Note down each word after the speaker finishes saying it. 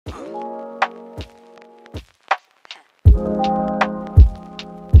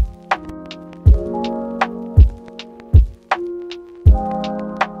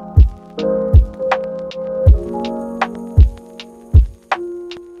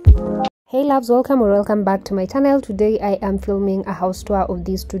Hey loves, welcome back to my channel. Today I am filming a house tour of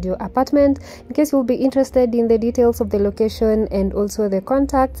this studio apartment. In case you'll be interested in the details of the location and also the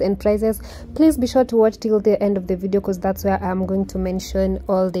contacts and prices, please be sure to watch till the end of the video because that's where I'm going to mention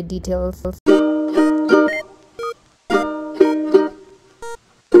all the details.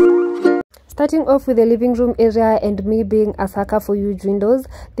 Starting off with the living room area, and me being a sucker for huge windows,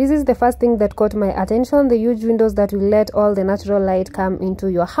 this is the first thing that caught my attention. The huge windows that will let all the natural light come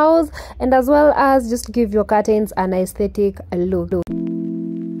into your house, and as well as just give your curtains an aesthetic look.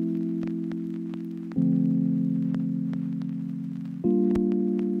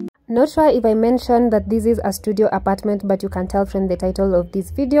 Not sure if I mentioned that this is a studio apartment, but you can tell from the title of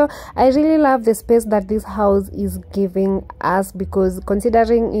this video. I really love the space that this house is giving us, because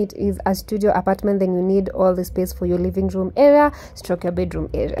considering it is a studio apartment, then you need all the space for your living room area stroke your bedroom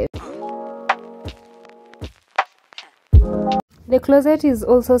area. The closet is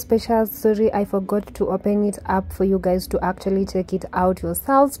also spacious. Sorry, I forgot to open it up for you guys to actually check it out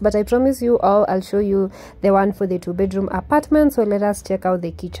yourselves, but I promise you all I'll show you the one for the 2-bedroom apartment. So let us check out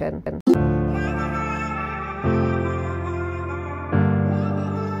the kitchen.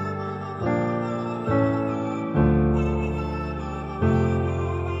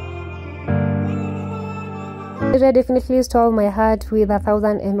 I definitely stole my heart with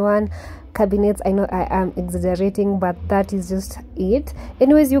 1001 cabinets. I know I am exaggerating, but that is just it.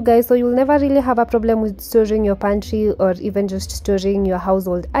 Anyways, you guys, so you'll never really have a problem with storing your pantry or even just storing your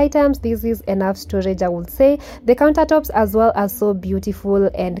household items. This is enough storage, I would say. The countertops as well are so beautiful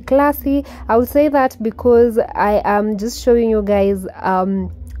and classy. I would say that because I am just showing you guys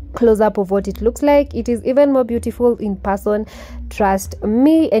close up of what it looks like. It is even more beautiful in person, trust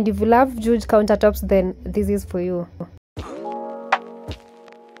me. And if you love huge countertops, then this is for you.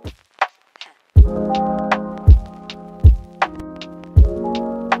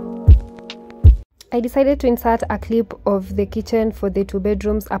 I decided to insert a clip of the kitchen for the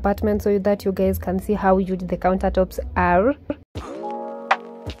 2-bedrooms apartment so that you guys can see how huge the countertops are.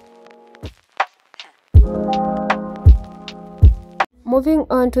 Moving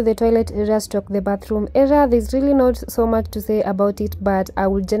on to the toilet area stroke the bathroom area, there's really not so much to say about it, but I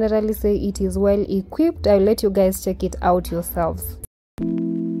would generally say it is well equipped. I'll let you guys check it out yourselves.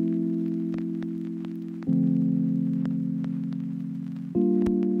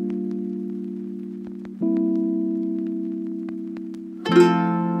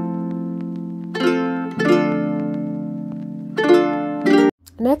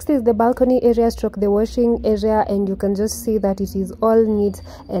 Next is the balcony area stroke the washing area, and you can just see that it is all neat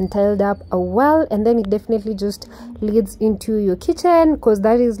and tiled up well. And then it definitely just leads into your kitchen, because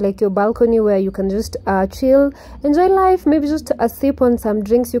that is like your balcony where you can just chill, enjoy life, maybe just a sip on some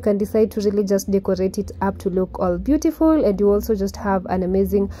drinks. You can decide to really just decorate it up to look all beautiful, and you also just have an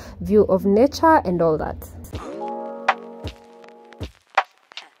amazing view of nature and all that.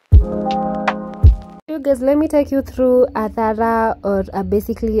 Guys, let me take you through a thorough or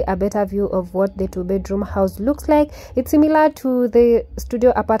basically a better view of what the 2-bedroom house looks like. It's similar to the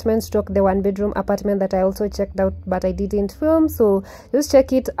studio apartment stroke the 1-bedroom apartment that I also checked out, but I didn't film. So just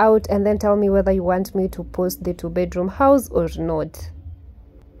check it out and then tell me whether you want me to post the 2-bedroom house or not.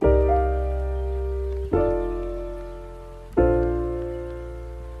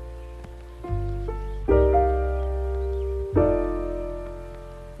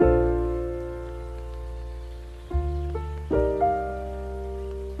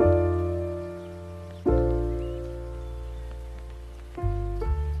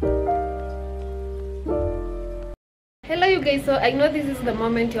 Hello you guys, so I know this is the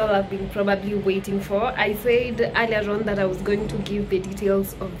moment you all have been probably waiting for. I said earlier on that I was going to give the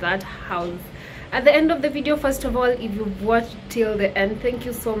details of that house at the end of the video. First of all, if you've watched till the end, thank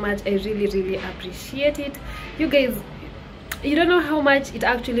you so much. I really appreciate it. You guys, you don't know how much it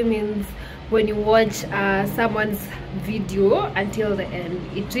actually means when you watch someone's video until the end.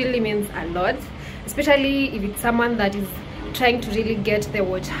 It really means a lot, especially if it's someone that is trying to really get the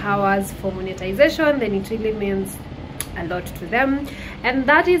watch hours for monetization. Then it really means a lot to them, and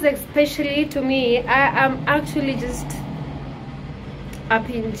that is especially to me. I am actually just a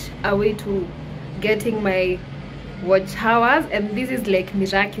pinch away to getting my watch hours, and this is like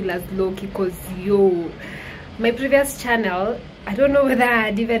miraculous low-key, because yo, my previous channel, I don't know whether I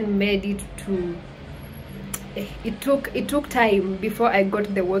had even made it to it took time before I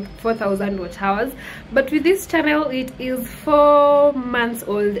got the 4,000 watch hours, but with this channel it is 4 months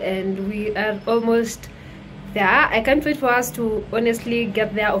old and we are almost there. I can't wait for us to honestly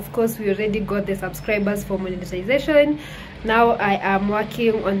get there. Of course, we already got the subscribers for monetization. Now I am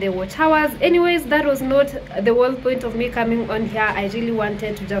working on the watch hours. Anyways, that was not the whole point of me coming on here. I really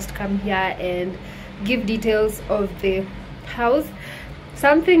wanted to just come here and give details of the house.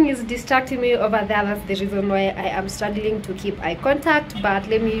 Something is distracting me over there. That's the reason why I am struggling to keep eye contact, but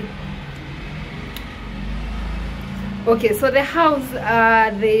let me... Okay, so the house,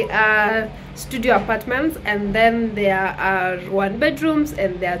 they are studio apartments, and then there are 1 bedrooms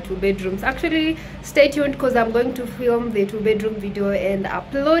and there are 2 bedrooms. Actually, stay tuned because I'm going to film the 2-bedroom video and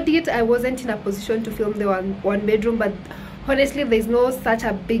upload it. I wasn't in a position to film the one bedroom, but honestly there's no such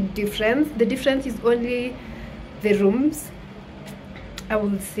a big difference. The difference is only the rooms, I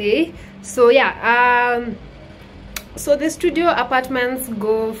will say. So yeah, so the studio apartments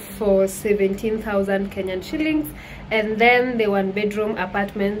go for 17,000 Kenyan shillings, and then the 1-bedroom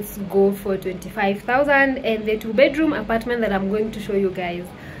apartments go for 25,000, and the 2-bedroom apartment that I'm going to show you guys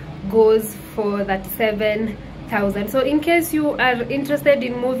goes for 37,000. So in case you are interested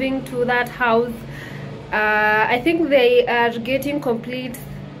in moving to that house, I think they are getting completed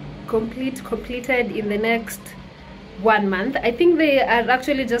in the next 1 month. I think they are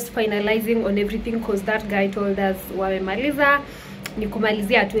actually just finalizing on everything, because that guy told us wamemaliza ni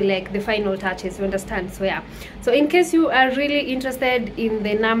kumalizia tu, like the final touches, you understand? So yeah, so in case you are really interested in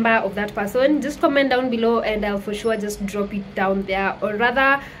the number of that person, just comment down below and I'll for sure just drop it down there, or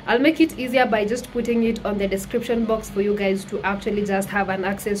rather I'll make it easier by just putting it on the description box for you guys to actually just have an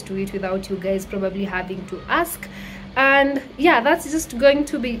access to it without you guys probably having to ask. And yeah, that's just going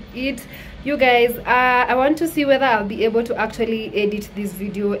to be it, you guys. I want to see whether I'll be able to actually edit this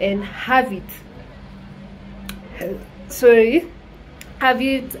video and have it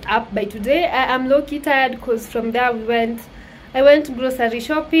up by today. I am low-key tired because from there I went grocery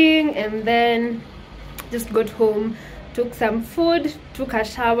shopping and then just got home, took some food, took a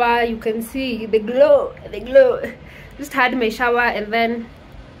shower. You can see the glow. Just had my shower, and then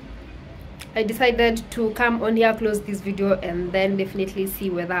I decided to come on here, close this video, and then definitely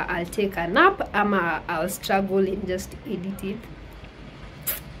see whether I'll take a nap or I'll struggle and just edit it.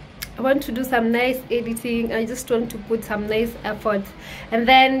 I want to do some nice editing. I just want to put some nice effort, and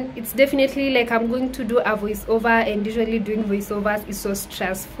then it's definitely like I'm going to do a voiceover, and usually doing voiceovers is so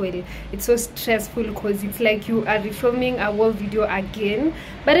stressful. It's so stressful because it's like you are refilming a whole video again.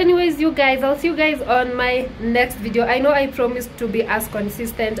 But anyways, you guys, I'll see you guys on my next video. I know I promised to be as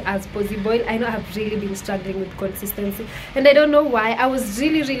consistent as possible. I know I've really been struggling with consistency, and I don't know why. I was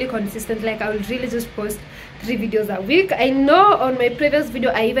really consistent. Like, I would really just post 3 videos a week. I know on my previous video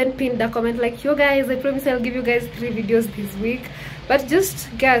I even pinned a comment like, yo guys, I promise I'll give you guys 3 videos this week. But just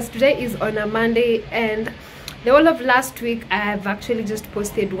guys, today is on a Monday, and the whole of last week I have actually just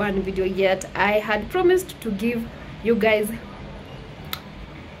posted 1 video. Yet I had promised to give you guys 3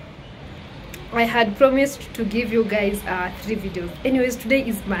 videos. Anyways, today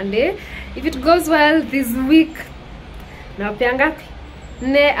is Monday. If it goes well this week, now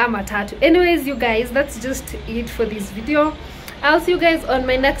anyways, you guys, that's just it for this video. I'll see you guys on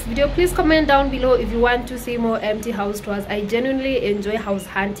my next video. Please comment down below if you want to see more empty house tours. I genuinely enjoy house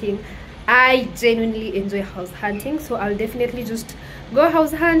hunting. So I'll definitely just go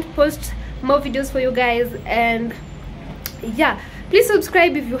house hunt, post more videos for you guys. And yeah, please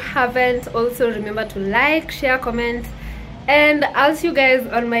subscribe if you haven't. Also remember to like, share, comment, and I'll see you guys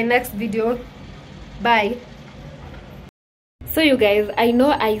on my next video. Bye. So you guys, I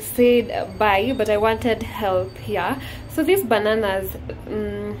know I said bye, but I wanted help here. So these bananas,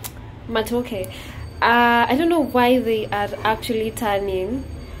 matoke, I don't know why they are actually turning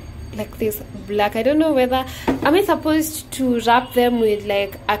like this black. I don't know whether, am I supposed to wrap them with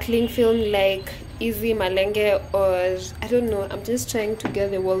like a cling film like easy malenge, or I don't know. I'm just trying to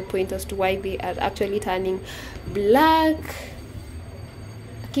get the whole point as to why they are actually turning black.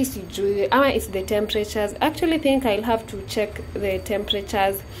 It's the temperatures. I actually think I'll have to check the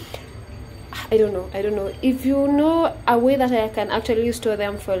temperatures. I don't know. If you know a way that I can actually store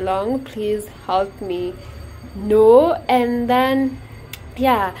them for long, please help me know. And then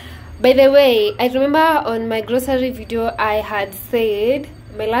yeah, by the way, I remember on my grocery video I had said,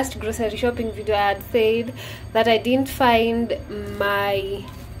 my last grocery shopping video, I had said that I didn't find my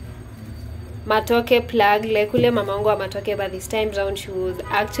matoke plug, like ule mamangu wa matoke, but this time round she was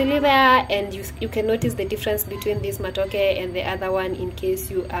actually there, and you can notice the difference between this matoke and the other one, in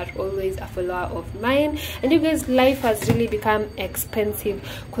case you are always a follower of mine. And you guys, life has really become expensive,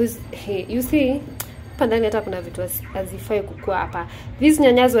 because hey, you see pandani hata kuna vitu hazifai kukua hapa. These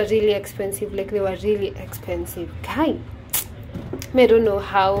nyanyas were really expensive, like they were really expensive, guys. I don't know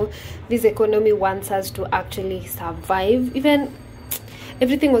how this economy wants us to actually survive. Even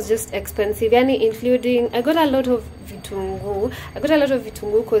everything was just expensive, yani including I got a lot of vitungu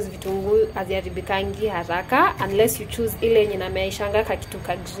because vitungu haziaribikangi haraka unless you choose ile yenye nameishanga kakitu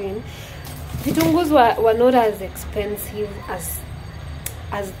ka green. Vitungus were not as expensive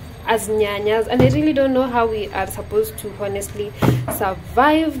as nyanyas, and I really don't know how we are supposed to honestly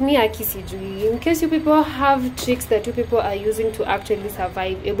survive. Me akisijui. In case you people have tricks that you people are using to actually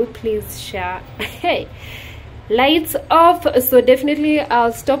survive, able please share. Hey, lights off. So definitely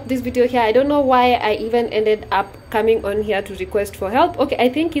I'll stop this video here. I don't know why I even ended up coming on here to request for help. Okay, I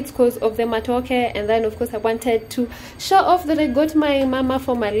think it's because of the matoke, and then of course I wanted to show off that I got my mama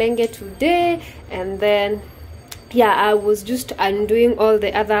for malenge today, and then yeah, I was just undoing all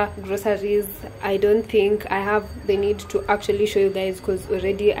the other groceries. I don't think I have the need to actually show you guys because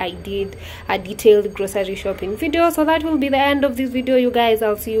already I did a detailed grocery shopping video. So that will be the end of this video, you guys.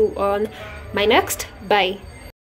 I'll see you on my next. Bye.